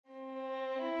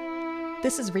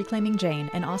This is Reclaiming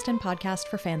Jane, an Austen podcast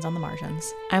for fans on the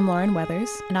margins. I'm Lauren Weathers.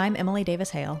 And I'm Emily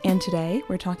Davis Hale. And today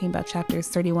we're talking about chapters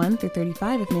 31 through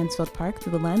 35 of Mansfield Park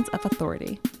through the lens of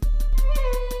authority.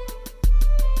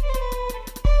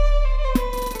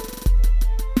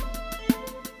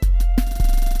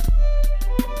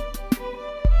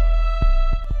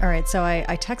 All right, so I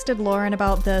texted Lauren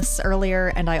about this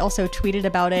earlier, and I also tweeted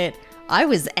about it. I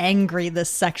was angry this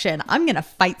section. I'm going to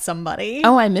fight somebody.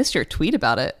 Oh, I missed your tweet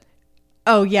about it.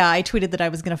 Oh, yeah, I tweeted that I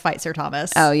was going to fight Sir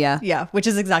Thomas. Oh, yeah. Yeah, which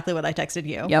is exactly what I texted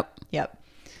you. Yep.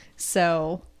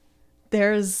 So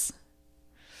there's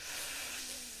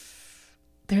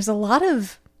a lot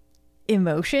of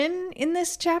emotion in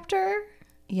this chapter.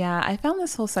 Yeah, I found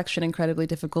this whole section incredibly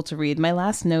difficult to read. My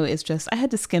last note is just, I had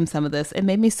to skim some of this. It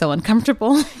made me so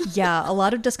uncomfortable. Yeah, a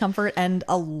lot of discomfort and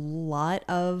a lot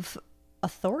of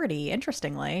authority,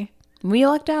 interestingly. We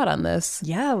lucked out on this.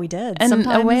 Yeah, we did. And in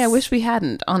a way I wish we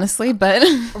hadn't, honestly, but...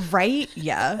 Right?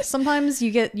 Yeah. Sometimes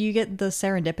you get the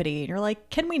serendipity and you're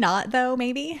like, can we not, though,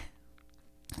 maybe?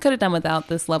 Could have done without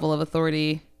this level of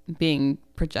authority being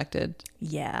projected.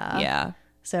 Yeah.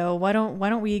 So why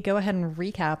don't we go ahead and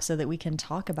recap so that we can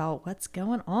talk about what's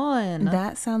going on?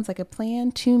 That sounds like a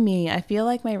plan to me. I feel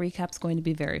like my recap's going to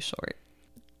be very short.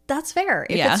 That's fair.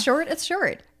 If it's short, it's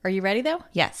short. Are you ready, though?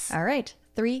 Yes. All right.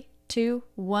 3, 2,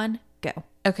 1, go.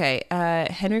 Okay.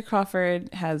 Henry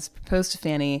Crawford has proposed to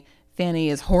Fanny. Fanny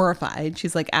is horrified.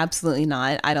 She's like, absolutely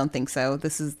not. I don't think so.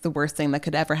 This is the worst thing that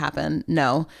could ever happen.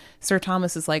 No. Sir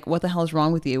Thomas is like, what the hell is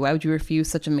wrong with you? Why would you refuse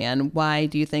such a man? Why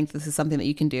do you think this is something that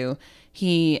you can do?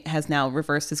 He has now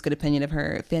reversed his good opinion of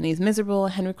her. Fanny is miserable.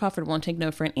 Henry Crawford won't take no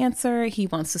for an answer. He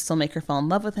wants to still make her fall in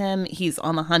love with him. He's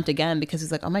on the hunt again because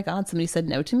he's like, oh my God, somebody said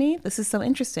no to me? This is so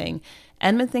interesting.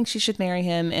 Edmund thinks she should marry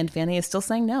him, and Fanny is still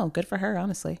saying no. Good for her,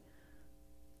 honestly.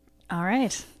 All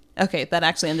right. Okay, that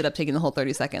actually ended up taking the whole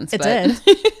 30 seconds. It did.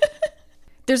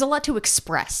 There's a lot to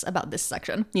express about this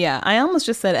section. Yeah, I almost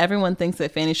just said everyone thinks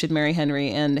that Fanny should marry Henry,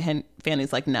 and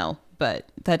Fanny's like, no, but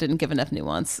that didn't give enough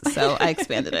nuance, so I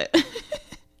expanded it.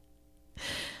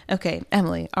 Okay,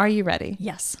 Emily, are you ready?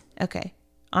 Yes. Okay,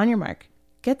 on your mark,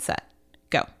 get set,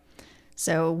 go.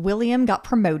 So William got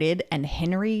promoted and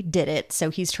Henry did it.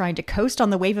 So he's trying to coast on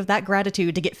the wave of that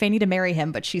gratitude to get Fanny to marry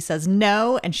him. But she says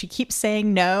no, and she keeps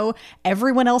saying no.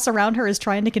 Everyone else around her is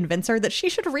trying to convince her that she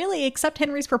should really accept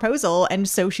Henry's proposal. And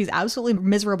so she's absolutely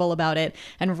miserable about it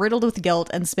and riddled with guilt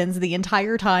and spends the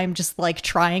entire time just like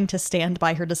trying to stand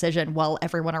by her decision while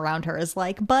everyone around her is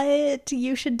like, but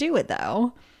you should do it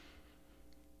though.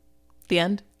 The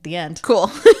end? The end. Cool.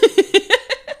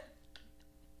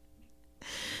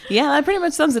 Yeah, that pretty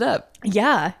much sums it up.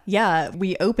 Yeah.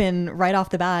 We open right off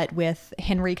the bat with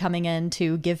Henry coming in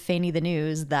to give Fanny the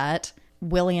news that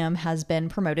William has been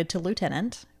promoted to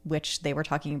lieutenant, which they were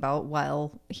talking about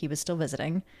while he was still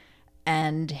visiting.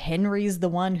 And Henry's the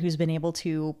one who's been able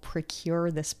to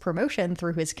procure this promotion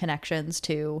through his connections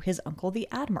to his uncle, the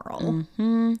Admiral.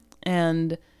 Mm-hmm.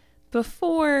 And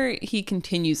before he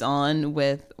continues on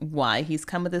with why he's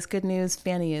come with this good news,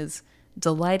 Fanny is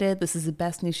delighted. This is the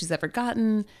best news she's ever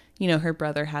gotten. You know, her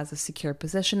brother has a secure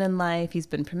position in life. He's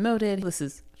been promoted. This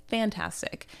is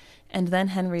fantastic. And then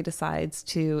Henry decides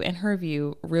to, in her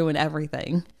view, ruin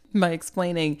everything by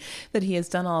explaining that he has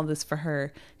done all of this for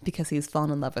her because he's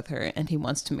fallen in love with her and he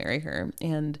wants to marry her.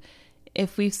 And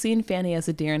if we've seen Fanny as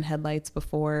a deer in headlights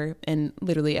before in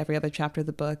literally every other chapter of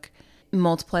the book,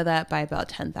 multiply that by about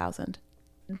 10,000.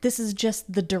 This is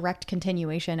just the direct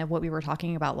continuation of what we were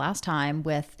talking about last time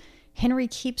with Henry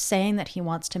keeps saying that he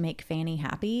wants to make Fanny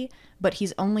happy, but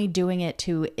he's only doing it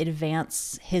to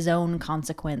advance his own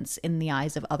consequence in the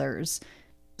eyes of others.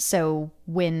 So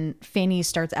when Fanny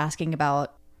starts asking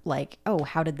about like, oh,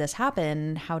 how did this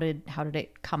happen? How did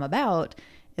it come about?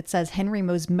 It says Henry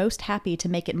was most happy to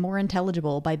make it more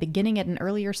intelligible by beginning at an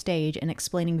earlier stage and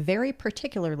explaining very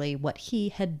particularly what he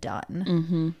had done.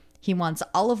 Mm-hmm. He wants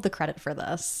all of the credit for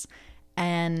this.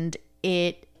 And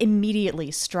it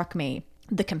immediately struck me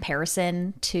the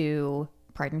comparison to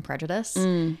Pride and Prejudice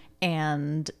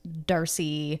and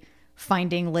Darcy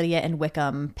finding Lydia and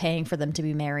Wickham, paying for them to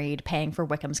be married, paying for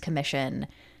Wickham's commission.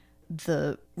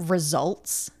 The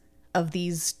results of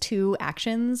these two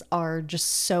actions are just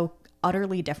so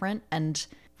utterly different and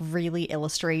really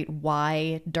illustrate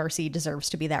why Darcy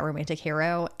deserves to be that romantic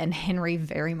hero and Henry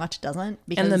very much doesn't.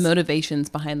 And the motivations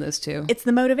behind those two. It's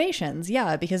the motivations,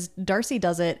 yeah, because Darcy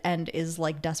does it and is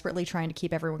like desperately trying to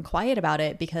keep everyone quiet about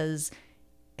it because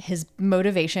his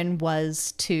motivation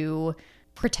was to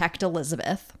protect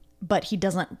Elizabeth, but he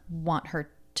doesn't want her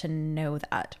to know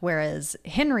that. Whereas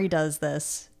Henry does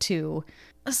this to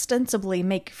ostensibly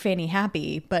make Fanny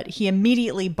happy, but he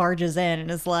immediately barges in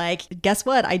and is like, guess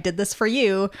what? I did this for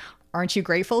you. Aren't you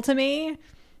grateful to me?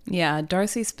 Yeah,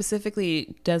 Darcy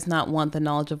specifically does not want the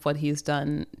knowledge of what he's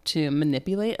done to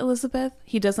manipulate Elizabeth.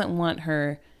 He doesn't want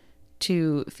her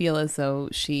to feel as though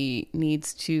she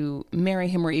needs to marry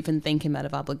him or even thank him out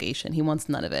of obligation. He wants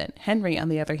none of it. Henry, on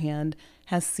the other hand,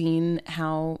 has seen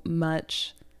how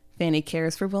much Fanny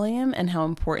cares for William and how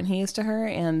important he is to her,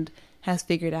 and has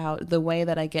figured out the way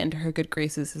that I get into her good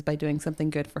graces is by doing something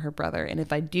good for her brother. And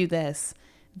if I do this,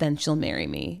 then she'll marry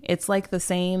me. It's like the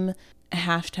same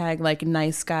hashtag like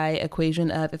nice guy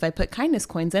equation of if I put kindness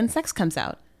coins in, sex comes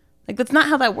out. Like, that's not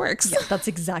how that works. Yeah, that's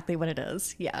exactly what it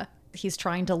is. Yeah. He's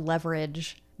trying to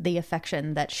leverage the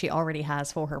affection that she already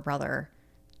has for her brother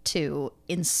to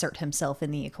insert himself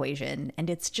in the equation. And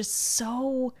it's just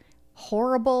so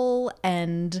horrible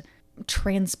and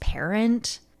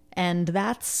transparent. And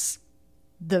that's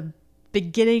the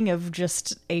beginning of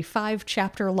just a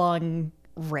 5-chapter long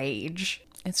rage.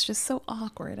 It's just so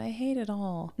awkward. I hate it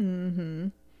all. Mm-hmm.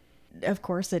 Of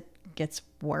course, it gets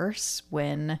worse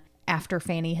when, after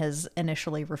Fanny has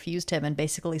initially refused him and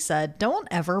basically said, don't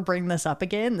ever bring this up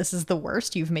again. This is the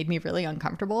worst. You've made me really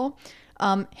uncomfortable.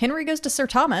 Henry goes to Sir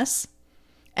Thomas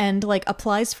and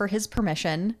applies for his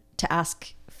permission to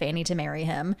ask Fanny to marry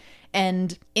him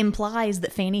and implies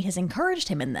that Fanny has encouraged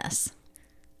him in this.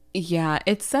 Yeah,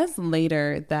 it says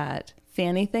later that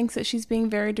Fanny thinks that she's being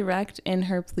very direct in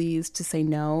her pleas to say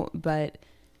no, but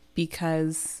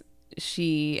because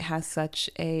she has such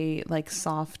a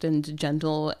soft and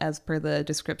gentle, as per the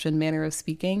description, manner of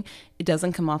speaking, it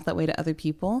doesn't come off that way to other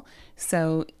people.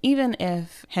 So even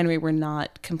if Henry were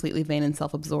not completely vain and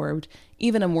self-absorbed,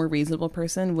 even a more reasonable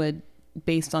person would,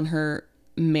 based on her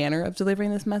manner of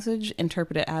delivering this message,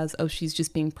 interpret it as, oh, she's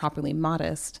just being properly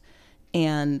modest.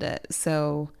 And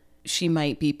so she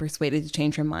might be persuaded to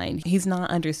change her mind. He's not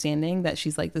understanding that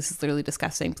she's like, this is literally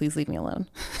disgusting. Please leave me alone.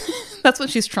 That's what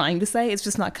she's trying to say. It's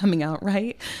just not coming out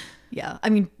right. Yeah.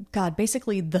 I mean, God,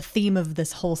 basically the theme of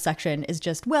this whole section is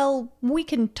just, well, we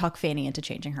can talk Fanny into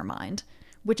changing her mind,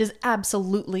 which is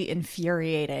absolutely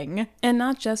infuriating. And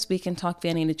not just we can talk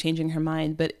Fanny into changing her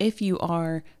mind, but if you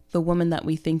are the woman that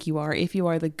we think you are, if you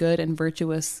are the good and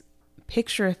virtuous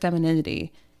picture of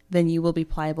femininity, then you will be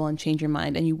pliable and change your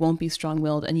mind, and you won't be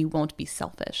strong-willed, and you won't be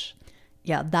selfish.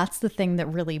 Yeah, that's the thing that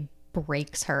really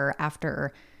breaks her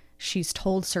after she's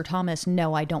told Sir Thomas,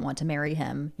 no, I don't want to marry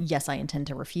him. Yes, I intend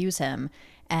to refuse him.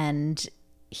 And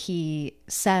he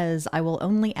says, I will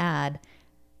only add,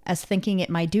 as thinking it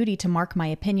my duty to mark my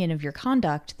opinion of your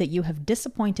conduct, that you have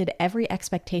disappointed every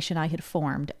expectation I had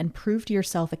formed and proved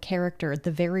yourself a character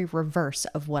the very reverse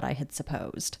of what I had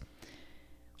supposed.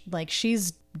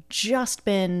 She's just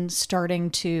been starting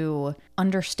to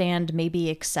understand, maybe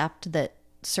accept that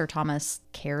Sir Thomas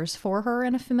cares for her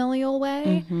in a familial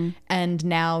way. Mm-hmm. And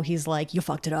now he's like, you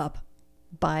fucked it up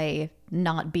by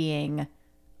not being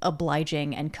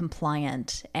obliging and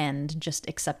compliant and just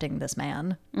accepting this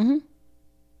man. Mm-hmm.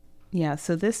 Yeah,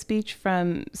 so this speech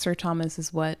from Sir Thomas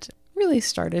is what really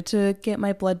started to get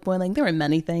my blood boiling. There were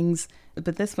many things,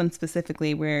 but this one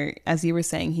specifically where, as you were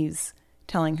saying, he's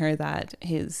telling her that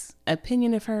his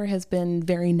opinion of her has been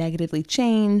very negatively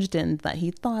changed and that he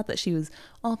thought that she was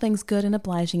all things good and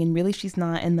obliging, and really she's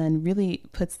not, and then really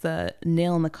puts the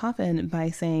nail in the coffin by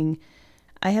saying,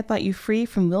 I had thought you free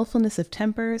from willfulness of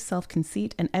temper,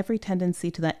 self-conceit, and every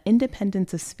tendency to that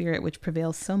independence of spirit which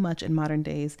prevails so much in modern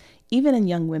days, even in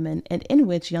young women, and in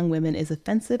which young women is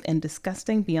offensive and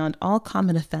disgusting beyond all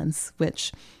common offense,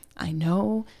 which I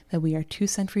know that we are 2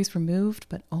 centuries removed,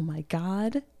 but oh my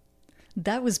God.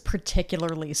 That was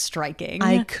particularly striking.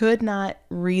 I could not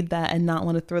read that and not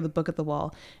want to throw the book at the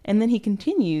wall. And then he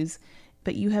continues,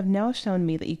 but you have now shown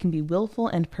me that you can be willful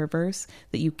and perverse,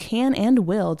 that you can and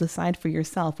will decide for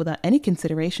yourself without any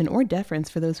consideration or deference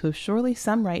for those who have surely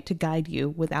some right to guide you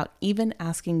without even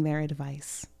asking their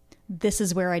advice. This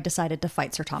is where I decided to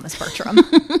fight Sir Thomas Bertram.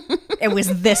 It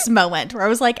was this moment where I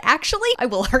was like, actually, I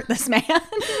will hurt this man.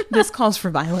 This calls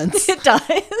for violence. It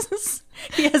does.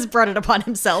 He has brought it upon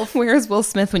himself. Where is Will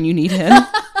Smith when you need him?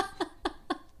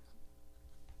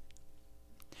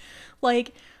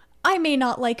 I may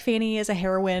not like Fanny as a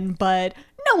heroine, but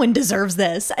no one deserves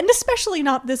this. And especially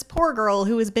not this poor girl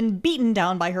who has been beaten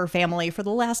down by her family for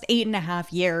the last 8.5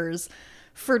 years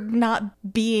for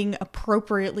not being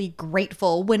appropriately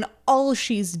grateful when all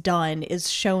she's done is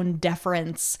shown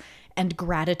deference and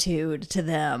gratitude to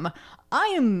them. I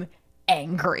am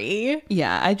angry.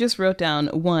 Yeah, I just wrote down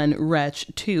 1, wretch,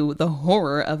 2, the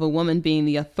horror of a woman being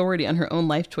the authority on her own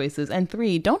life choices, and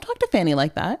 3, don't talk to Fanny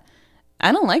like that.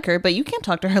 I don't like her, but you can't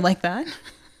talk to her like that.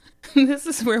 This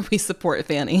is where we support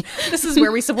Fanny. This is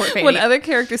where we support Fanny. When other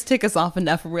characters tick us off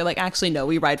enough, we're like, actually, no,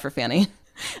 we ride for Fanny.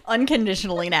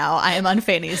 Unconditionally now, I am on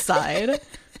Fanny's side.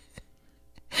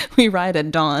 We ride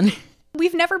at dawn.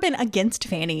 We've never been against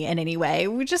Fanny in any way.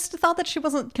 We just thought that she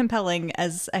wasn't compelling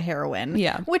as a heroine.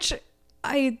 Yeah. Which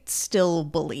I still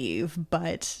believe,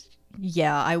 but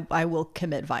yeah, I will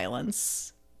commit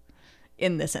violence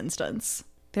in this instance.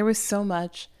 There was so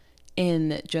much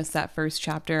in just that first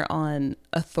chapter on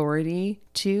authority,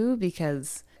 too,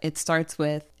 because it starts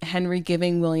with Henry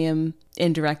giving William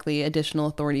indirectly additional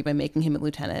authority by making him a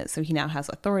lieutenant. So he now has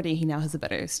authority. He now has a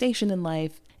better station in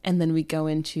life. And then we go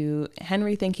into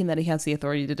Henry thinking that he has the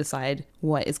authority to decide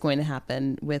what is going to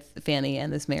happen with Fanny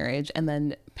and this marriage, and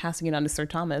then passing it on to Sir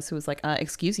Thomas, who was like,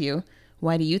 excuse you,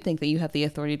 why do you think that you have the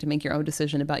authority to make your own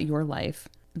decision about your life?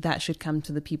 That should come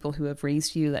to the people who have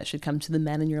raised you. That should come to the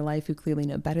men in your life who clearly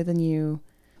know better than you.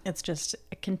 It's just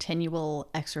a continual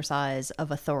exercise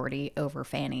of authority over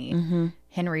Fanny. Mm-hmm.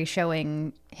 Henry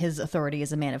showing his authority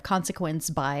as a man of consequence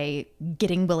by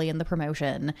getting William the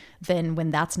promotion. Then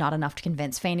when that's not enough to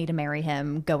convince Fanny to marry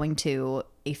him, going to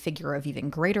a figure of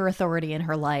even greater authority in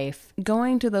her life.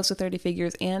 Going to those authority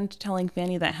figures and telling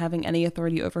Fanny that having any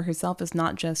authority over herself is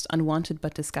not just unwanted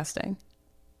but disgusting.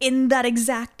 In that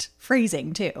exact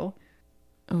phrasing, too.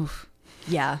 Oof.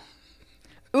 Yeah.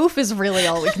 Oof is really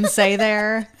all we can say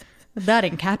there. That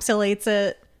encapsulates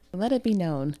it. Let it be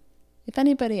known, if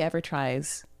anybody ever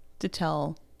tries to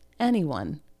tell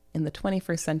anyone in the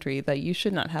 21st century that you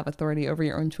should not have authority over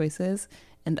your own choices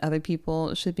and other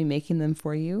people should be making them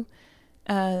for you,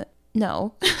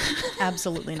 no.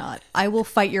 Absolutely not. I will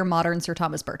fight your modern Sir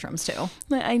Thomas Bertrams, too.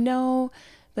 I know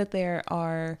that there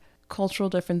are cultural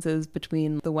differences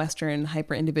between the Western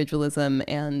hyper-individualism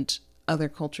and other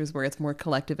cultures where it's more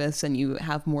collectivist and you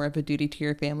have more of a duty to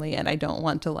your family, and I don't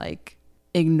want to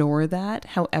ignore that.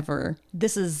 However,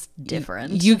 this is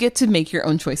different. You get to make your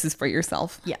own choices for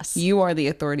yourself. Yes. You are the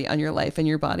authority on your life and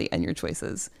your body and your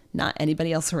choices, not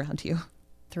anybody else around you.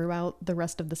 Throughout the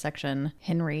rest of the section,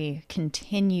 Henry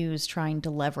continues trying to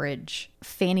leverage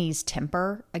Fanny's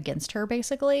temper against her,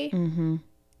 basically. Mm-hmm.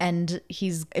 And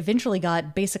he's eventually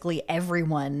got basically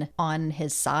everyone on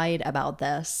his side about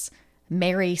this.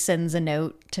 Mary sends a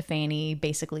note to Fanny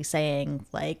basically saying,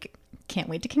 can't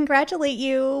wait to congratulate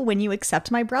you when you accept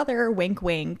my brother, wink,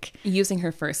 wink. Using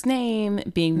her first name,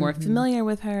 being more familiar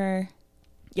with her.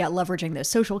 Yeah, leveraging those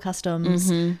social customs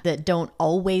that don't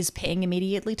always ping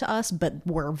immediately to us, but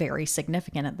were very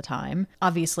significant at the time.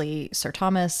 Obviously, Sir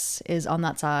Thomas is on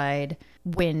that side.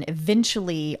 When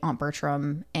eventually Aunt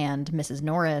Bertram and Mrs.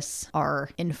 Norris are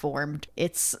informed,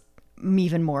 it's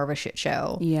even more of a shit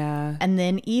show. Yeah. And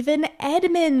then even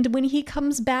Edmund, when he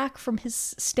comes back from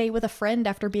his stay with a friend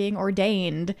after being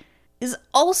ordained, is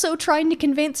also trying to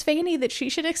convince Fanny that she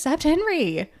should accept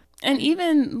Henry. And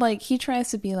even he tries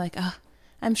to be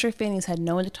I'm sure Fanny's had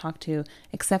no one to talk to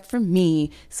except for me,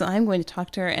 so I'm going to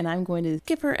talk to her and I'm going to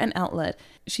give her an outlet.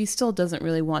 She still doesn't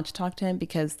really want to talk to him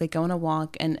because they go on a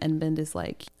walk and Edmund is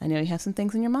like, I know you have some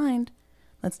things in your mind.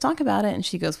 Let's talk about it. And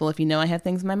she goes, well, if you know I have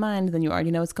things in my mind, then you already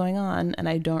know what's going on. And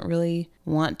I don't really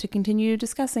want to continue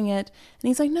discussing it. And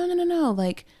he's like, no.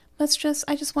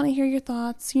 I just want to hear your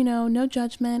thoughts, no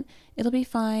judgment. It'll be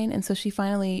fine. And so she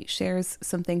finally shares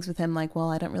some things with him well,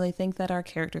 I don't really think that our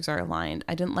characters are aligned.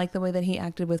 I didn't like the way that he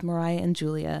acted with Mariah and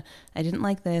Julia. I didn't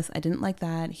like this. I didn't like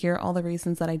that. Here are all the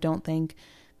reasons that I don't think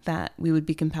that we would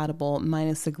be compatible,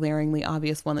 minus the glaringly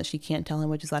obvious one that she can't tell him,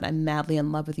 which is that I'm madly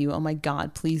in love with you. Oh my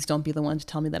God, please don't be the one to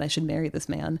tell me that I should marry this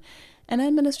man. And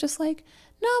Edmund is just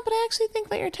no, but I actually think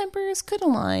that your tempers could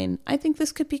align. I think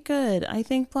this could be good. I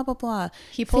think blah, blah, blah.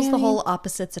 He pulls the whole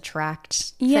opposites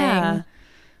attract thing. Yeah.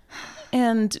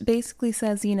 And basically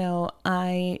says,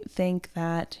 I think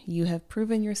that you have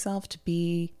proven yourself to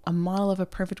be a model of a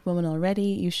perfect woman already.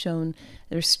 You've shown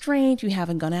restraint. You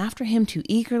haven't gone after him too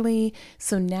eagerly.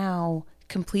 So now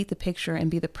complete the picture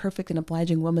and be the perfect and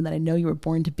obliging woman that I know you were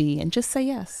born to be. And just say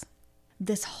yes.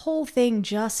 This whole thing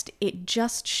just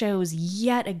shows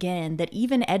yet again that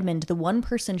even Edmund, the one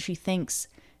person she thinks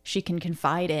she can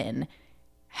confide in,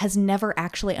 has never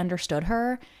actually understood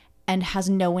her and has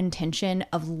no intention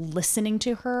of listening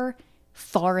to her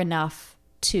far enough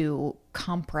to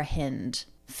comprehend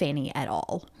Fanny at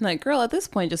all. Girl, at this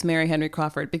point, just marry Henry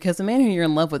Crawford because the man who you're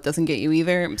in love with doesn't get you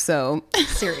either. So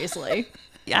seriously.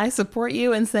 I support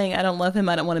you in saying I don't love him,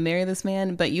 I don't want to marry this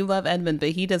man, but you love Edmund, but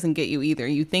he doesn't get you either.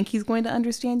 You think he's going to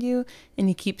understand you, and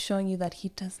he keeps showing you that he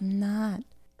does not.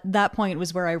 That point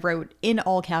was where I wrote in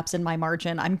all caps in my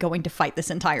margin, I'm going to fight this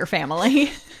entire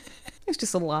family. There's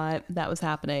just a lot that was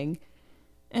happening.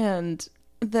 And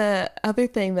The other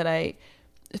thing that I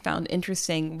found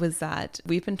interesting was that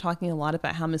we've been talking a lot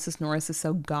about how Mrs. Norris is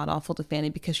so god-awful to Fanny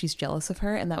because she's jealous of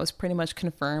her, and that was pretty much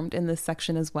confirmed in this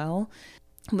section as well.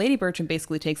 Lady Bertram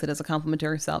basically takes it as a compliment to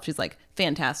herself. She's like,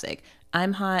 fantastic.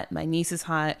 I'm hot. My niece is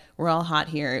hot. We're all hot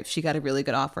here. She got a really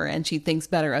good offer, and she thinks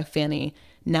better of Fanny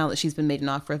now that she's been made an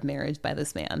offer of marriage by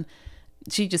this man.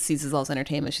 She just sees this all as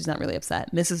entertainment. She's not really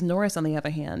upset. Mrs. Norris, on the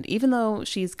other hand, even though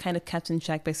she's kind of kept in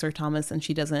check by Sir Thomas and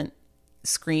she doesn't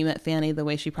scream at Fanny the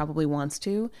way she probably wants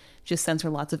to, just sends her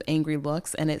lots of angry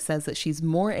looks, and it says that she's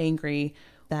more angry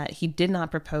that he did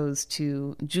not propose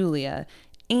to Julia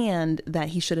and that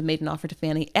he should have made an offer to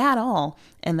Fanny at all,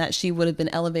 and that she would have been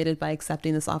elevated by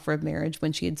accepting this offer of marriage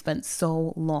when she had spent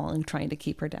so long trying to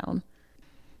keep her down.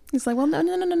 He's like, well,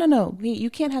 no. You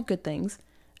can't have good things.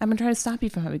 I've been trying to stop you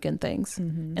from having good things.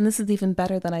 Mm-hmm. And this is even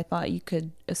better than I thought you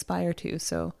could aspire to,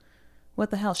 so what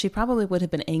the hell? She probably would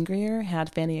have been angrier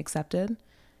had Fanny accepted,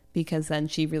 because then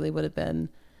she really would have been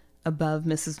above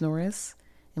Mrs. Norris,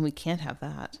 and we can't have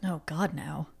that. Oh, God,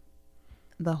 no.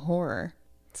 The horror.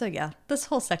 So yeah, this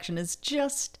whole section is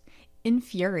just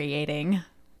infuriating.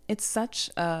 It's such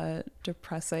a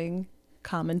depressing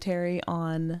commentary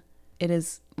on it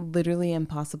is literally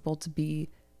impossible to be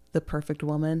the perfect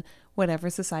woman. Whatever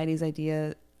society's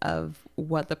idea of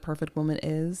what the perfect woman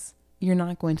is, you're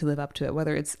not going to live up to it,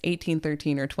 whether it's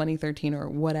 1813 or 2013 or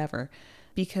whatever,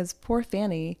 because poor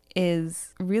Fanny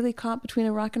is really caught between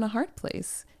a rock and a hard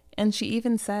place. And she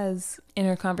even says in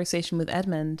her conversation with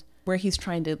Edmund, where he's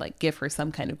trying to like give her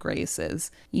some kind of grace, is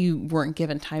you weren't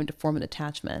given time to form an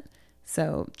attachment.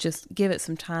 So just give it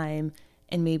some time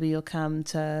and maybe you'll come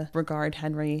to regard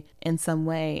Henry in some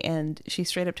way. And she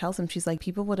straight up tells him, she's like,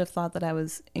 people would have thought that I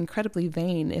was incredibly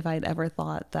vain if I'd ever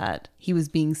thought that he was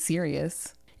being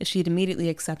serious. If she had immediately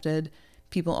accepted,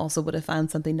 people also would have found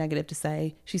something negative to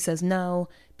say. She says no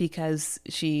because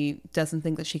she doesn't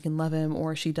think that she can love him,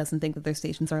 or she doesn't think that their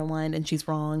stations are aligned and she's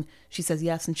wrong. She says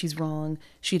yes and she's wrong.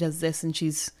 She does this and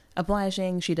she's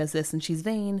obliging. She does this and she's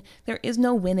vain. There is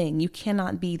no winning. You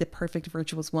cannot be the perfect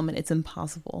virtuous woman. It's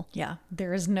impossible. Yeah,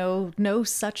 there is no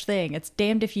such thing. It's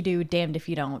damned if you do, damned if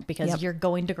you don't, because you're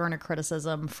going to garner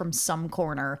criticism from some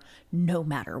corner no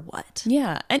matter what.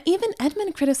 Yeah, and even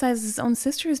Edmund criticizes his own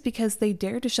sisters because they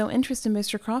dared to show interest in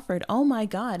Mr. Crawford. Oh my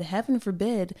God, heaven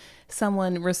forbid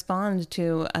someone respond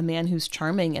to a man who's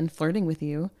charming and flirting with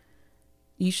you.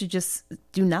 You should just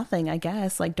do nothing, I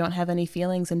guess. Like, don't have any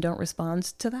feelings and don't respond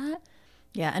to that.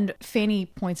 Yeah, and Fanny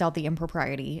points out the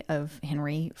impropriety of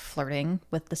Henry flirting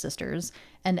with the sisters.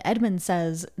 And Edmund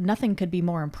says, nothing could be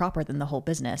more improper than the whole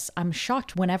business. I'm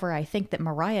shocked whenever I think that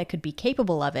Maria could be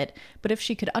capable of it, but if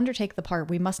she could undertake the part,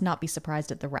 we must not be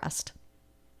surprised at the rest.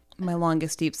 My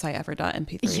longest deep sigh ever.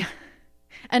 .mp3. Yeah.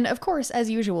 And of course, as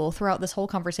usual, throughout this whole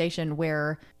conversation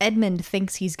where Edmund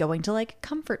thinks he's going to like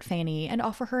comfort Fanny and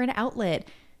offer her an outlet,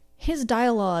 his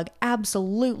dialogue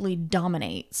absolutely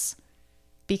dominates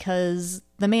because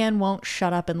the man won't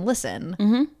shut up and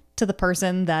listen to the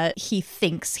person that he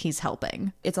thinks he's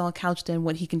helping. It's all couched in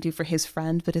what he can do for his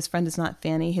friend, but his friend is not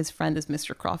Fanny. His friend is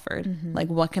Mr. Crawford. Like,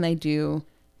 what can I do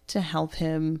to help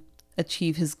him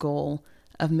achieve his goal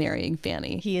of marrying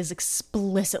Fanny? He is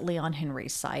explicitly on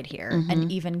Henry's side here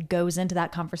and even goes into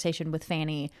that conversation with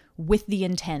Fanny with the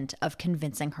intent of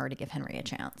convincing her to give Henry a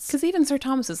chance. Because even Sir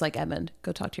Thomas is like, Edmund,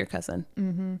 go talk to your cousin.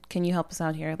 Can you help us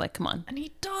out here? Like, come on. And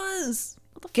he does.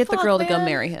 Get the girl to go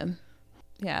marry him.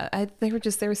 Yeah, there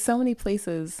were so many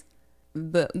places.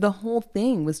 The whole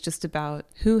thing was just about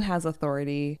who has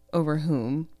authority over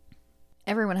whom.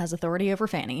 Everyone has authority over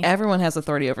Fanny. Everyone has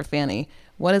authority over Fanny.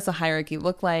 What does the hierarchy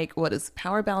look like? What does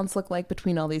power balance look like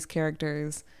between all these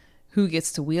characters? Who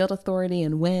gets to wield authority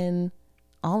and when?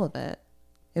 All of it.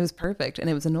 It was perfect and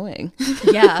it was annoying.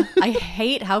 Yeah, I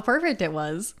hate how perfect it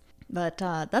was. But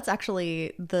that's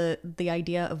actually the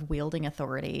idea of wielding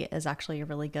authority is actually a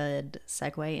really good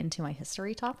segue into my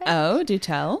history topic. Oh, do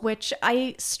tell. Which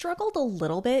I struggled a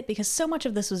little bit because so much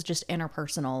of this was just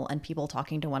interpersonal and people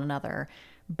talking to one another.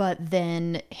 But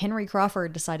then Henry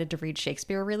Crawford decided to read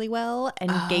Shakespeare really well and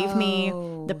gave me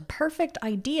the perfect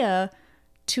idea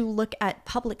to look at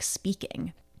public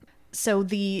speaking. So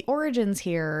the origins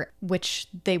here, which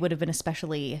they would have been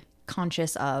especially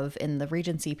conscious of in the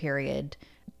Regency period,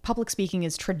 public speaking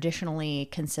is traditionally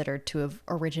considered to have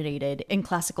originated in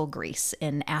classical Greece,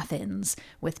 in Athens,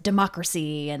 with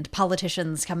democracy and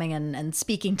politicians coming in and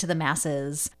speaking to the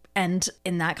masses. And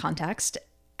in that context,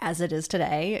 as it is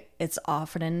today, it's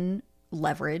often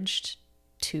leveraged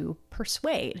to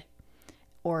persuade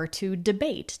or to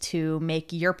debate, to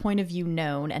make your point of view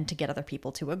known and to get other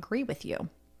people to agree with you.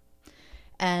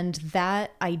 And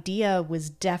that idea was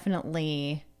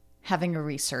definitely having a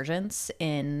resurgence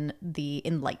in the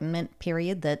Enlightenment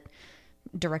period that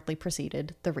directly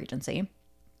preceded the Regency.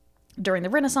 During the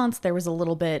Renaissance, there was a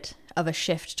little bit of a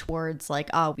shift towards like,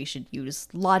 we should use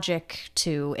logic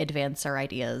to advance our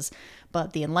ideas.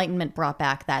 But the Enlightenment brought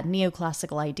back that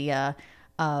neoclassical idea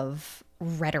of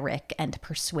rhetoric and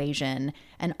persuasion,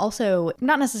 and also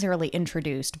not necessarily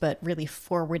introduced, but really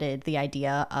forwarded the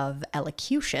idea of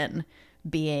elocution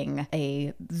being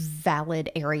a valid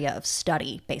area of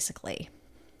study, basically.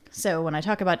 So when I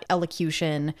talk about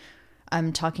elocution,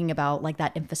 I'm talking about like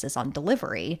that emphasis on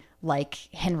delivery, like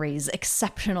Henry's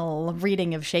exceptional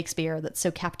reading of Shakespeare that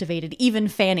so captivated even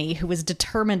Fanny, who was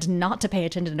determined not to pay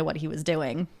attention to what he was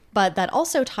doing. But that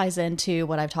also ties into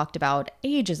what I've talked about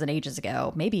ages and ages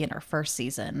ago, maybe in our first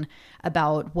season,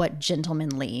 about what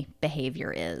gentlemanly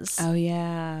behavior is. Oh,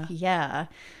 yeah. Yeah.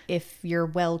 If you're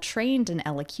well trained in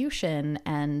elocution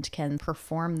and can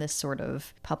perform this sort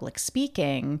of public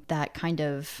speaking, that kind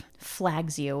of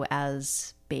flags you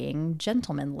as being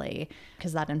gentlemanly,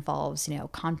 because that involves,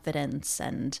 confidence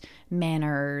and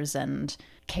manners and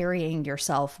carrying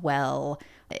yourself well,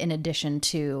 in addition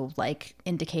to like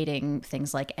indicating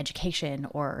things like education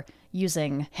or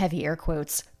using heavy air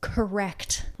quotes,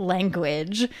 correct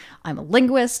language. I'm a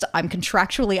linguist. I'm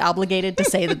contractually obligated to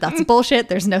say that that's bullshit.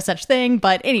 There's no such thing.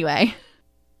 But anyway,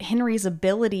 Henry's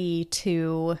ability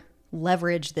to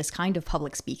leverage this kind of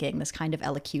public speaking, this kind of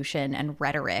elocution and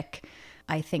rhetoric,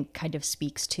 I think kind of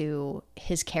speaks to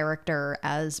his character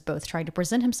as both trying to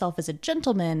present himself as a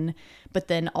gentleman, but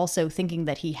then also thinking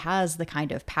that he has the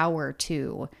kind of power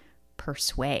to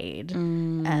persuade.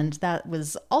 And that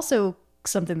was also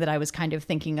something that I was kind of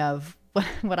thinking of.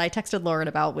 What I texted Lauren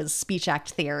about was speech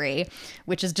act theory,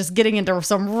 which is just getting into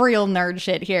some real nerd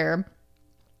shit here.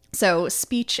 So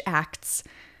speech acts,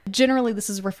 generally, this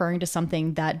is referring to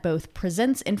something that both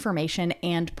presents information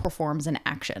and performs an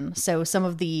action. So some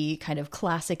of the kind of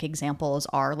classic examples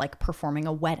are like performing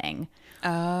a wedding.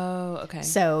 Oh, okay.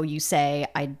 So you say,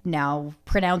 I now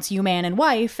pronounce you man and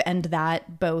wife, and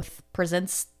that both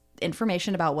presents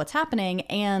information about what's happening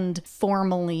and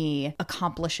formally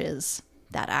accomplishes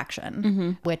that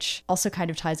action, which also kind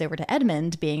of ties over to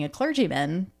Edmund being a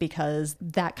clergyman, because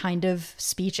that kind of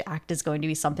speech act is going to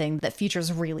be something that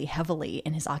features really heavily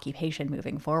in his occupation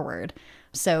moving forward.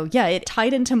 So yeah, it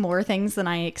tied into more things than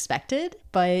I expected.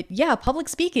 But yeah, public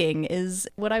speaking is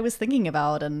what I was thinking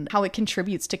about and how it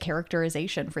contributes to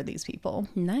characterization for these people.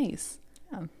 Nice.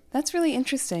 Yeah. That's really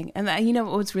interesting. And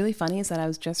what's really funny is that I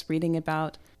was just reading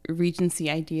about Regency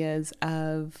ideas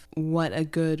of what a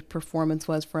good performance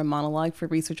was for a monologue for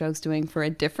research I was doing for a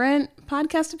different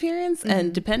podcast appearance.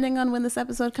 And depending on when this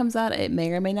episode comes out, it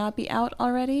may or may not be out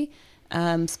already.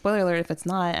 Spoiler alert, if it's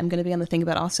not, I'm going to be on the Thing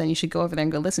About Austin. You should go over there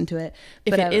and go listen to it.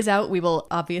 If it is out, we will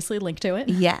obviously link to it.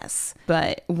 Yes.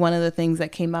 But one of the things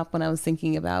that came up when I was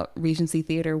thinking about Regency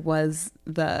Theater was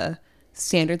the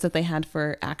standards that they had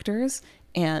for actors.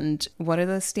 And what are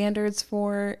the standards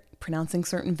for pronouncing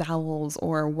certain vowels,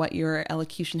 or what your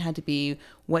elocution had to be?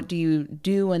 What do you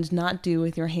do and not do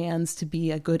with your hands to be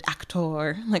a good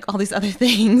actor? Like all these other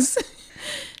things.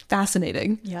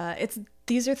 Fascinating. Yeah,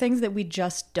 these are things that we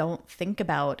just don't think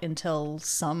about until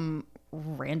some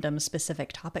random specific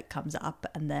topic comes up.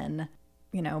 And then,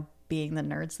 being the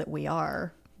nerds that we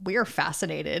are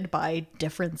fascinated by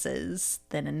differences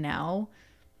then and now.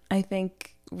 I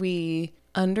think we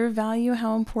undervalue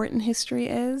how important history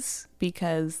is,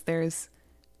 because there's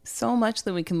so much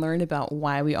that we can learn about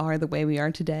why we are the way we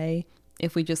are today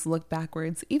if we just look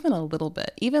backwards even a little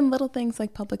bit. Even little things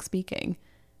like public speaking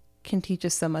can teach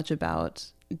us so much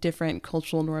about different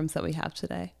cultural norms that we have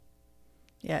today.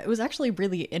 Yeah, it was actually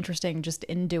really interesting just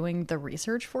in doing the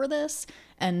research for this.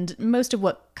 And most of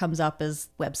what comes up is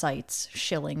websites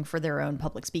shilling for their own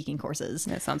public speaking courses.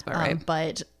 That sounds about right.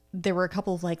 But there were a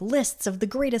couple of like lists of the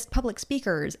greatest public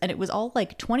speakers, and it was all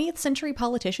like 20th century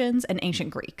politicians and ancient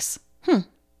Greeks.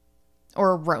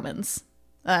 Or Romans.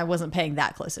 I wasn't paying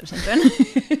that close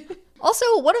attention. Also,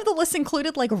 one of the lists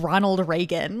included like Ronald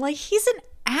Reagan. Like, he's an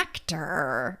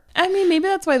actor. I mean, maybe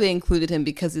that's why they included him,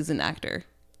 because he's an actor.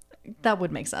 That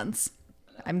would make sense.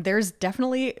 There's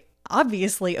definitely,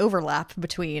 obviously, overlap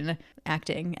between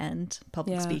acting and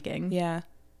public speaking. Yeah.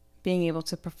 Being able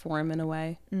to perform in a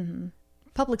way. Mm-hmm.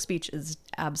 Public speech is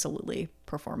absolutely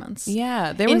performance.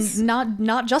 Yeah, there was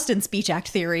not just in speech act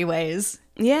theory ways.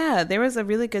 Yeah, there was a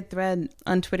really good thread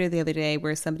on Twitter the other day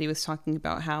where somebody was talking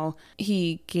about how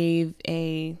he gave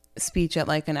a speech at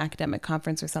like an academic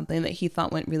conference or something that he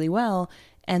thought went really well,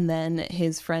 And then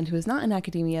his friend who was not in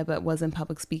academia but was in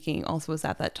public speaking also was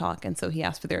at that talk. And so he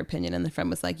asked for their opinion. And the friend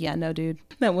was like, yeah, no, dude,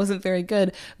 that wasn't very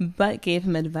good, but gave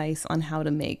him advice on how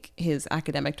to make his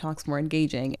academic talks more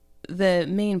engaging. The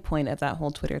main point of that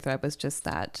whole Twitter thread was just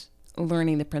that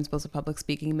learning the principles of public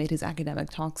speaking made his academic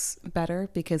talks better,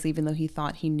 because even though he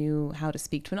thought he knew how to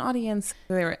speak to an audience,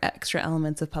 there were extra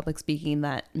elements of public speaking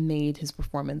that made his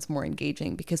performance more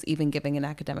engaging, because even giving an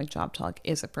academic job talk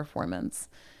is a performance.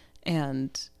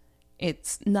 And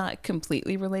it's not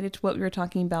completely related to what we were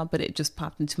talking about, but it just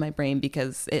popped into my brain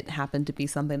because it happened to be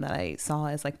something that I saw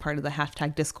as like part of the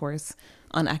hashtag discourse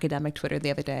on academic Twitter the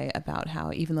other day, about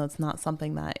how even though it's not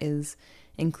something that is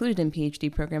included in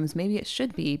PhD programs, maybe it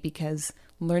should be, because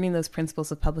learning those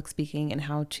principles of public speaking and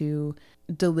how to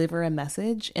deliver a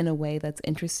message in a way that's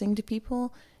interesting to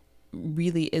people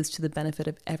really is to the benefit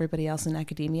of everybody else in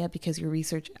academia, because your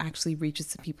research actually reaches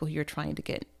the people who you're trying to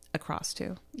get across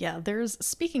to. Yeah,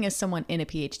 speaking as someone in a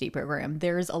PhD program,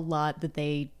 there's a lot that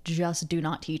they just do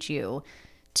not teach you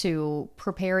to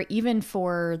prepare even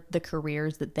for the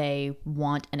careers that they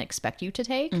want and expect you to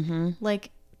take.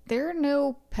 Like, there are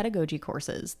no pedagogy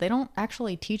courses. They don't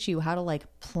actually teach you how to like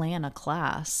plan a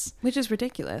class. Which is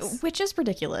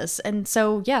ridiculous. And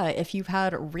so, yeah, if you've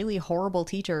had really horrible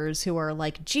teachers who are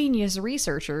like genius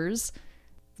researchers,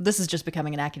 this is just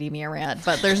becoming an academia rant,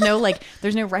 but there's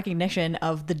no recognition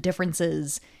of the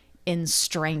differences in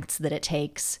strengths that it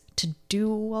takes to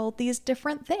do all these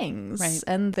different things. Right.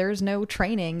 And there's no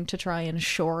training to try and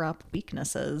shore up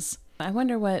weaknesses. I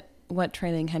wonder what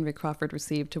training Henry Crawford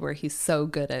received to where he's so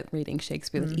good at reading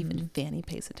Shakespeare that even Fanny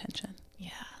pays attention. Yeah.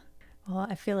 Well,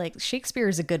 I feel like Shakespeare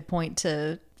is a good point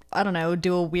to, I don't know,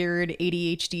 do a weird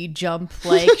ADHD jump,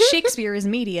 like Shakespeare is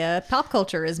media, pop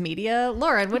culture is media.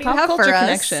 Lauren, what do you have for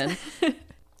us? Connection.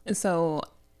 So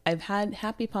I've had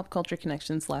happy pop culture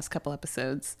connections the last couple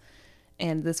episodes,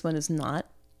 and this one is not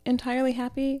entirely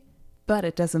happy, but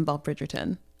it does involve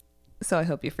Bridgerton. So I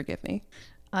hope you forgive me.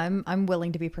 I'm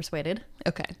willing to be persuaded.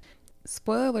 Okay.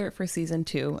 Spoiler alert for season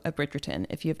 2 of Bridgerton.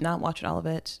 If you have not watched all of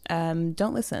it,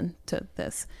 don't listen to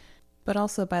this. But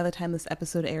also, by the time this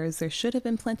episode airs, there should have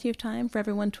been plenty of time for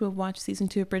everyone to have watched season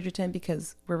 2 of Bridgerton,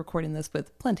 because we're recording this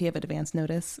with plenty of advance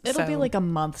notice. It'll be like a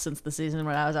month since the season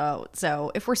when I was out.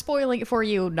 So if we're spoiling it for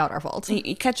you, not our fault.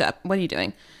 Catch up. What are you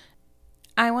doing?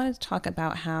 I wanted to talk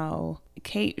about how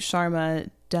Kate Sharma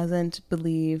doesn't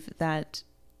believe that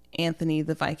Anthony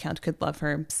the Viscount could love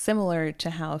her, similar to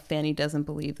how Fanny doesn't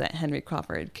believe that Henry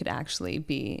Crawford could actually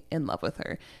be in love with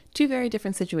her. Two very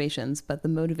different situations, but the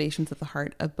motivations at the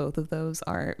heart of both of those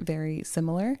are very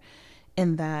similar,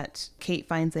 in that Kate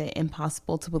finds it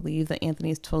impossible to believe that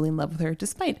Anthony is totally in love with her,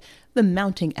 despite the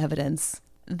mounting evidence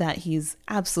that he's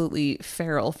absolutely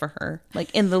feral for her,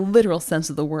 like in the literal sense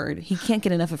of the word. He can't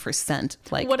get enough of her scent.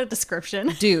 Like, what a description.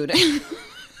 Dude.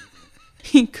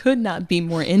 He could not be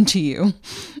more into you.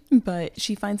 But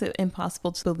she finds it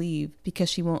impossible to believe, because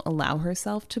she won't allow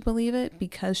herself to believe it,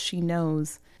 because she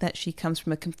knows that she comes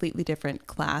from a completely different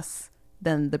class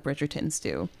than the Bridgertons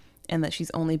do, and that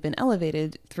she's only been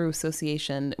elevated through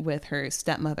association with her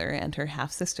stepmother and her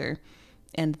half-sister,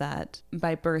 and that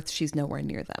by birth she's nowhere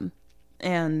near them.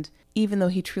 And even though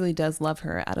he truly does love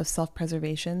her out of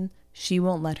self-preservation, she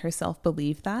won't let herself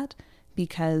believe that,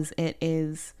 because it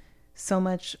is so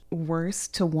much worse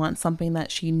to want something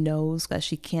that she knows that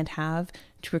she can't have,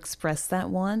 to express that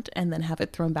want and then have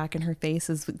it thrown back in her face.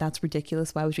 That's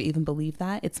ridiculous. Why would you even believe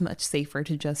that? It's much safer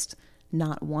to just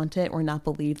not want it or not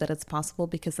believe that it's possible,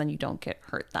 because then you don't get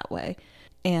hurt that way.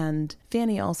 And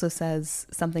Fanny also says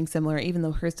something similar, even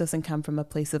though hers doesn't come from a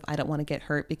place of I don't want to get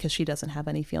hurt, because she doesn't have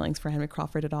any feelings for Henry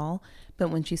Crawford at all. But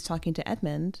when she's talking to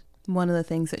Edmund, one of the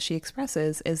things that she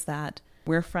expresses is that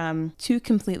we're from two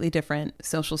completely different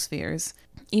social spheres.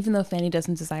 Even though Fanny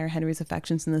doesn't desire Henry's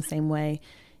affections in the same way,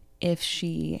 if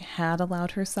she had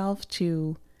allowed herself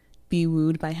to be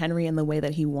wooed by Henry in the way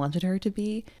that he wanted her to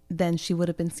be, then she would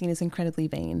have been seen as incredibly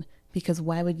vain. Because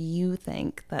why would you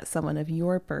think that someone of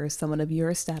your birth, someone of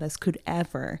your status, could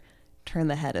ever turn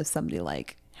the head of somebody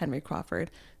like Henry Crawford?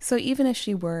 So even if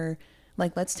she were,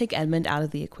 like, let's take Edmund out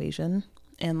of the equation,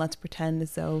 and let's pretend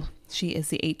as though she is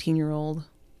the 18-year-old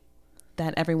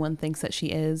that everyone thinks that she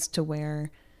is, to where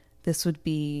this would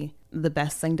be the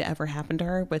best thing to ever happen to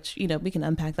her, which, you know, we can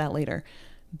unpack that later.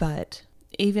 But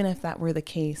even if that were the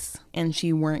case and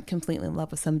she weren't completely in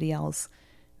love with somebody else,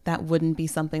 that wouldn't be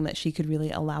something that she could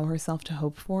really allow herself to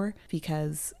hope for,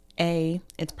 because A,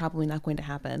 it's probably not going to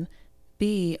happen.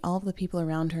 B, all of the people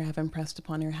around her have impressed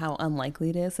upon her how unlikely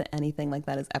it is that anything like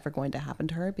that is ever going to happen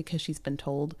to her, because she's been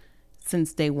told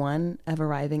since day one of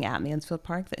arriving at Mansfield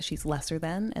Park that she's lesser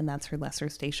than, and that's her lesser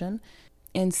station.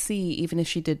 And C, even if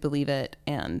she did believe it,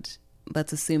 and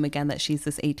let's assume again that she's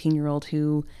this 18-year-old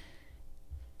who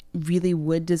really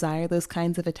would desire those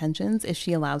kinds of attentions, if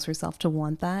she allows herself to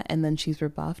want that and then she's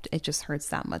rebuffed, it just hurts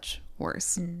that much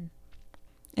worse.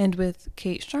 And with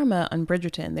Kate Sharma on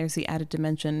Bridgerton, there's the added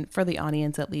dimension for the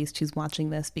audience, at least, who's watching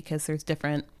this, because there's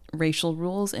different racial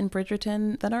rules in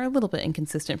Bridgerton that are a little bit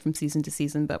inconsistent from season to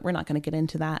season, but we're not going to get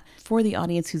into that. For the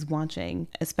audience who's watching,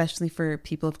 especially for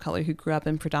people of color who grew up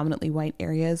in predominantly white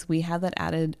areas, we have that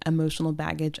added emotional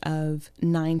baggage of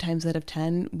 9 times out of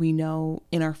 10, we know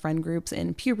in our friend groups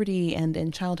in puberty and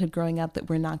in childhood growing up that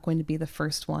we're not going to be the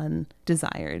first one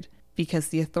desired, because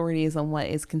the authorities on what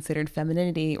is considered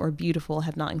femininity or beautiful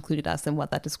have not included us in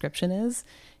what that description is.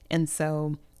 And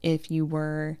so if you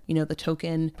were, you know, the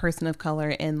token person of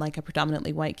color in like a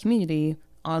predominantly white community,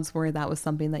 odds were that was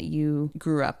something that you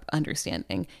grew up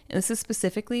understanding. And this is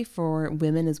specifically for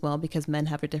women as well, because men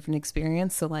have a different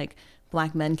experience. So like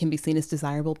Black men can be seen as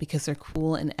desirable because they're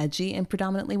cool and edgy in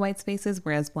predominantly white spaces,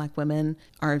 whereas Black women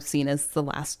are seen as the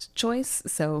last choice.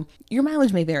 So your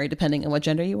mileage may vary depending on what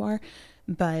gender you are.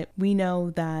 But we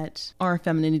know that our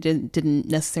femininity didn't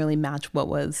necessarily match what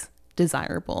was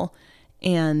desirable.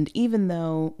 And even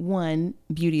though, 1,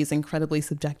 beauty is incredibly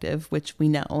subjective, which we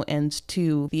know, and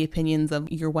 2, the opinions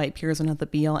of your white peers are not the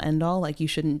be-all, end-all, like you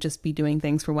shouldn't just be doing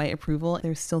things for white approval,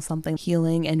 there's still something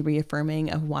healing and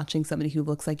reaffirming of watching somebody who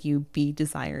looks like you be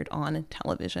desired on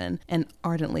television, and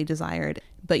ardently desired.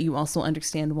 But you also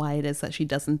understand why it is that she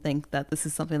doesn't think that this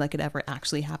is something that could ever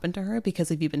actually happen to her, because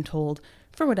if you've been told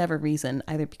for whatever reason,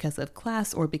 either because of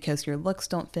class or because your looks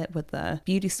don't fit what the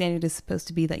beauty standard is supposed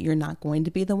to be, that you're not going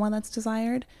to be the one that's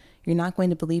desired, you're not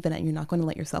going to believe in it, and you're not going to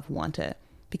let yourself want it.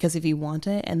 Because if you want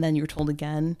it and then you're told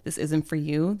again, this isn't for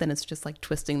you, then it's just like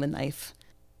twisting the knife.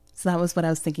 So that was what I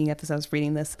was thinking of as I was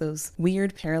reading this, those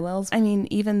weird parallels. I mean,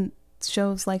 even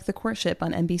shows like The Courtship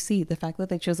on NBC, the fact that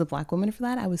they chose a Black woman for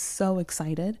that, I was so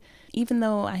excited. Even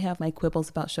though I have my quibbles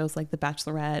about shows like The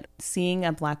Bachelorette, seeing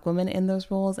a Black woman in those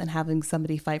roles and having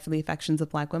somebody fight for the affections of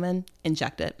Black women,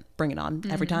 inject it, bring it on.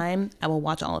 Every time, I will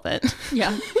watch all of it.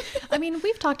 Yeah. I mean,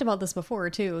 we've talked about this before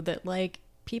too, that like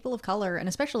people of color, and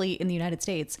especially in the United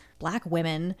States, Black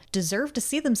women deserve to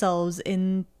see themselves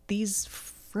in these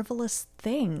frivolous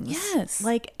things. Yes.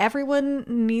 Like everyone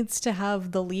needs to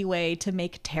have the leeway to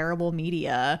make terrible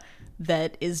media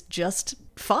that is just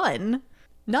fun.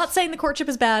 Not saying The Courtship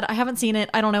is bad. I haven't seen it.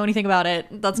 I don't know anything about it.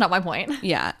 That's not my point.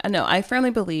 Yeah, no, I firmly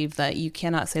believe that you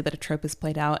cannot say that a trope is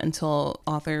played out until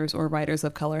authors or writers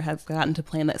of color have gotten to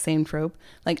plan that same trope.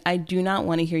 Like, I do not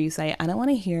want to hear you say, I don't want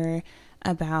to hear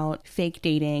about fake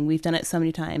dating. We've done it so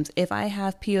many times. If I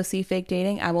have POC fake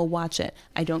dating, I will watch it.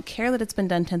 I don't care that it's been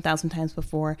done 10,000 times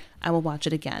before. I will watch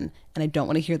it again. And I don't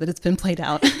want to hear that it's been played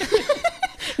out.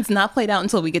 It's not played out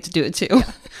until we get to do it too.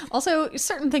 Yeah. Also,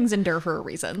 certain things endure for a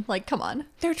reason. Like, come on.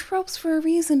 They're tropes for a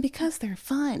reason because they're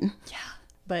fun. Yeah.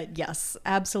 But yes,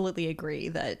 absolutely agree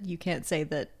that you can't say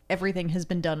that everything has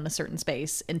been done in a certain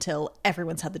space until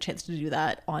everyone's had the chance to do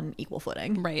that on equal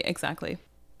footing. Right, exactly.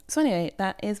 So anyway,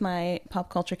 that is my pop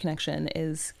culture connection,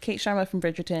 is Kate Sharma from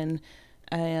Bridgerton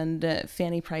and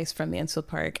Fanny Price from Mansfield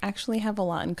Park actually have a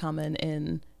lot in common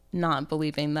in not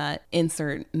believing that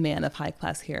insert man of high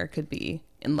class here could be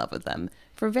in love with them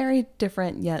for very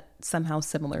different yet somehow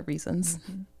similar reasons.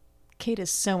 Mm-hmm. Kate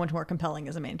is so much more compelling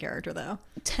as a main character, though.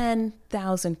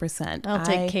 10,000%. I'll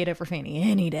take Kate over Fanny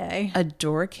any day.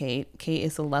 Adore Kate. Kate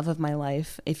is the love of my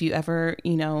life. If you ever,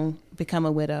 become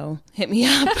a widow, hit me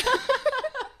up.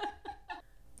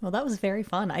 Well, that was very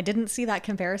fun. I didn't see that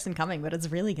comparison coming, but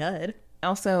it's really good.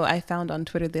 Also, I found on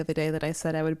Twitter the other day that I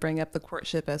said I would bring up The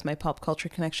Courtship as my pop culture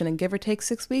connection, and give or take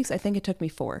 6 weeks, I think it took me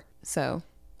 4. So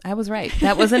I was right.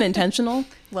 That wasn't intentional.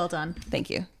 Well done. Thank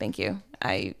you. Thank you.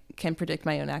 I can predict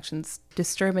my own actions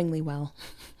disturbingly well.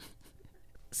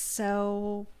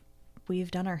 So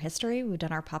we've done our history, we've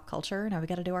done our pop culture, now we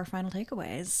got to do our final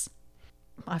takeaways.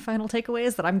 My final takeaway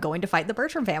is that I'm going to fight the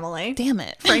Bertram family. Damn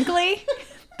it. Frankly,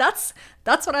 that's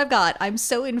what I've got. I'm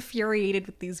so infuriated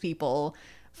with these people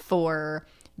for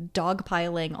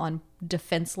dogpiling on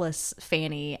defenseless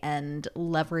Fanny and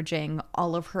leveraging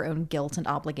all of her own guilt and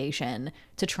obligation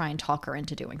to try and talk her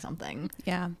into doing something.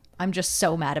 Yeah. I'm just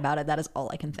so mad about it. That is all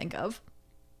I can think of.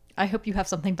 I hope you have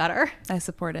something better. I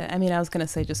support it. I mean, I was going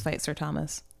to say just fight Sir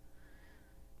Thomas.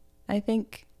 I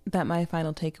think that my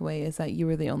final takeaway is that you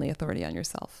were the only authority on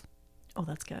yourself. Oh,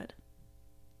 that's good.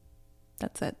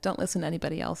 That's it. Don't listen to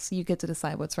anybody else. You get to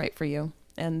decide what's right for you.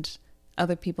 And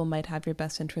other people might have your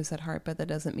best interests at heart, but that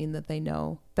doesn't mean that they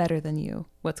know better than you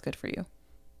what's good for you.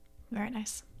 Very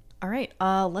nice. All right.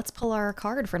 Let's pull our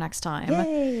card for next time.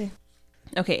 Yay.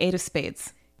 Okay, 8 of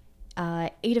spades.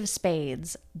 Eight of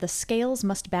Spades. The scales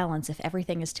must balance if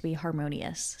everything is to be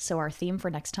harmonious. So our theme for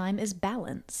next time is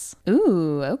balance.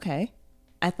 Ooh, okay.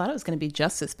 I thought it was going to be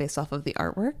justice based off of the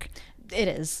artwork. It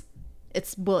is.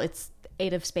 It's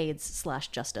Eight of Spades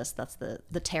 / justice. That's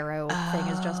the tarot thing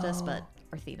is justice, but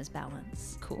our theme is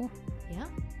balance. Cool. Yeah.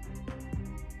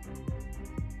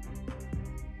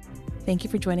 Thank you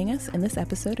for joining us in this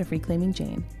episode of Reclaiming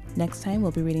Jane. Next time,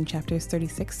 we'll be reading chapters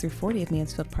 36 through 40 of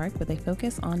Mansfield Park with a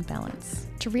focus on balance.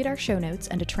 To read our show notes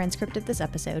and a transcript of this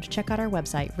episode, check out our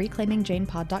website,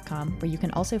 reclaimingjanepod.com, where you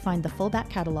can also find the full back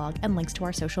catalog and links to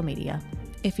our social media.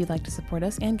 If you'd like to support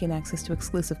us and gain access to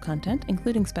exclusive content,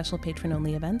 including special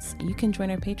patron-only events, you can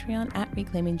join our Patreon at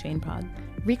Reclaiming Jane Pod.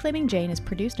 Reclaiming Jane is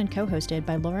produced and co-hosted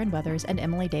by Lauren Weathers and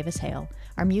Emily Davis Hale.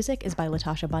 Our music is by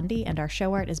Latasha Bundy, and our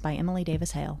show art is by Emily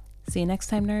Davis Hale. See you next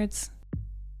time, nerds.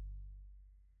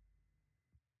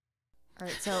 All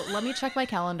right, so let me check my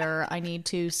calendar. I need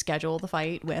to schedule the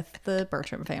fight with the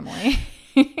Bertram family.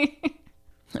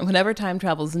 Whenever time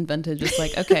travel is invented, just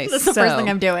like, okay, That's the first thing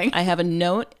I'm doing. I have a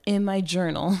note in my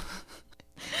journal.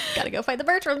 Gotta go fight the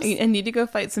Bertrams. I need to go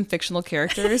fight some fictional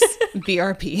characters.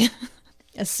 BRP.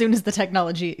 As soon as the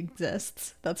technology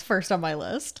exists. That's first on my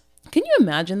list. Can you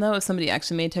imagine, though, if somebody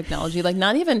actually made technology, like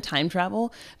not even time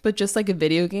travel, but just like a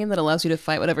video game that allows you to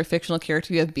fight whatever fictional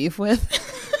character you have beef with?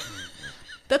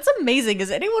 That's amazing.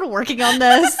 Is anyone working on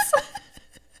this?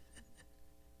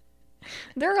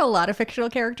 There are a lot of fictional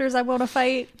characters I want to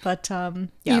fight, but yeah.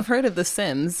 You've heard of The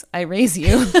Sims. I raise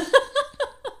you.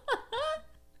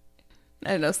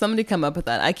 I don't know. Somebody come up with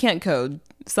that. I can't code.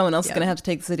 Someone else is going to have to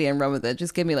take the city and run with it.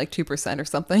 Just give me like 2% or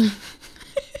something.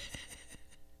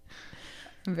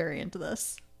 I'm very into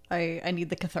this. I need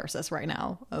the catharsis right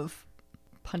now of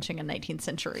punching a 19th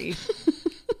century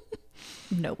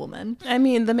nobleman. I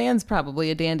mean, the man's probably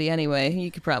a dandy anyway.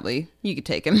 You could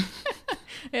take him.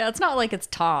 Yeah, it's not like it's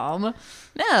Tom.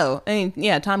 No. I mean,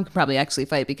 yeah, Tom could probably actually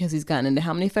fight because he's gotten into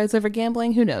how many fights over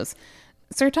gambling? Who knows?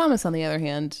 Sir Thomas, on the other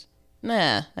hand,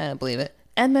 nah, I don't believe it.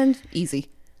 Edmund, easy.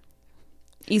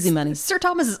 Easy money. Sir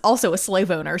Thomas is also a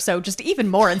slave owner, so just even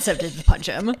more incentive to punch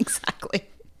him. Exactly.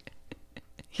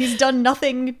 He's done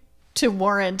nothing to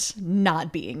warrant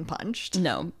not being punched.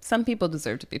 No, some people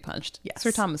deserve to be punched. Yes.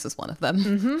 Sir Thomas is one of them.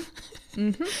 Mm-hmm.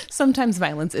 Mm-hmm. Sometimes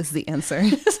violence is the answer.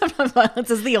 Sometimes violence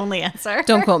is the only answer.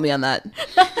 Don't quote me on that.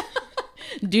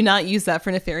 Do not use that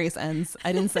for nefarious ends.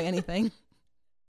 I didn't say anything.